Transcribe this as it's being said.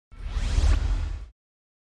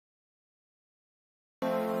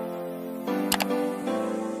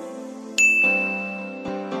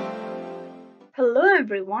Hello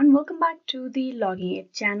everyone, welcome back to the Logging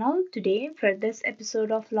Aid channel. Today for this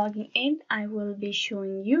episode of Logging Aid, I will be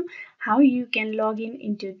showing you how you can log in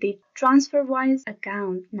into the TransferWise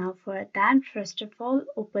account. Now for that, first of all,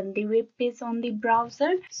 open the web page on the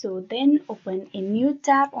browser. So then open a new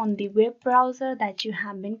tab on the web browser that you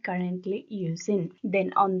have been currently using.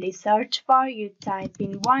 Then on the search bar, you type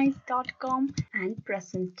in wise.com and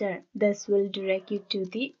press enter. This will direct you to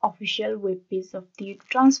the official web page of the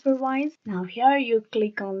TransferWise. Now here you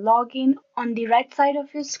click on login. On the right side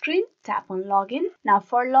of your screen, tap on login. Now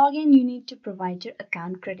for login, you need to provide your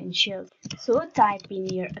account credentials. So type in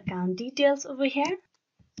your account details over here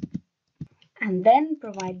and then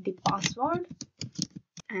provide the password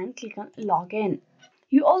and click on login.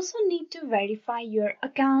 You also need to verify your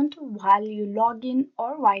account while you log in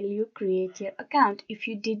or while you create your account. If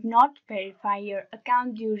you did not verify your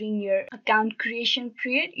account during your account creation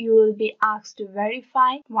period, you will be asked to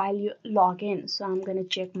verify while you log in. So I'm going to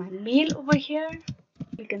check my mail over here.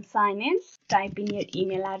 Click on sign in, type in your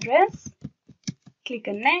email address, click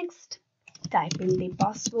on next, type in the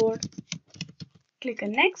password. Click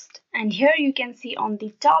on next, and here you can see on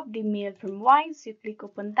the top the mail from Wise. You click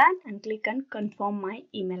open that and click on confirm my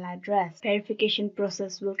email address. Verification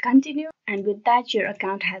process will continue, and with that your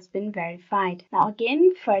account has been verified. Now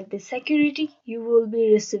again, for the security, you will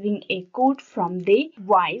be receiving a code from the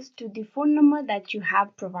Wise to the phone number that you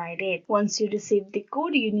have provided. Once you receive the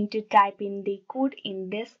code, you need to type in the code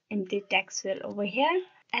in this empty text field over here.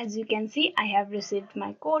 As you can see, I have received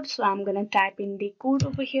my code, so I'm gonna type in the code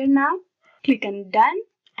over here now. Click on done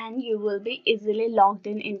and you will be easily logged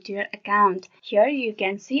in into your account. Here you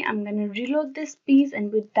can see I'm going to reload this piece,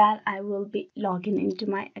 and with that I will be logging into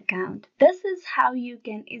my account. This is how you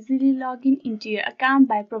can easily log in into your account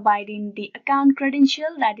by providing the account credential,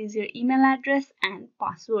 that is your email address and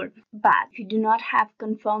password. But if you do not have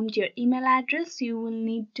confirmed your email address, you will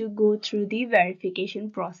need to go through the verification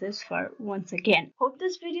process for once again. Hope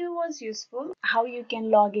this video was useful, how you can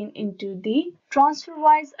log in into the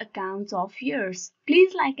TransferWise accounts of yours.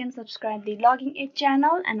 Please like and subscribe the Logging Aid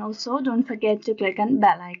channel, and also don't forget to click on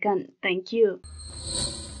bell icon. Thank you.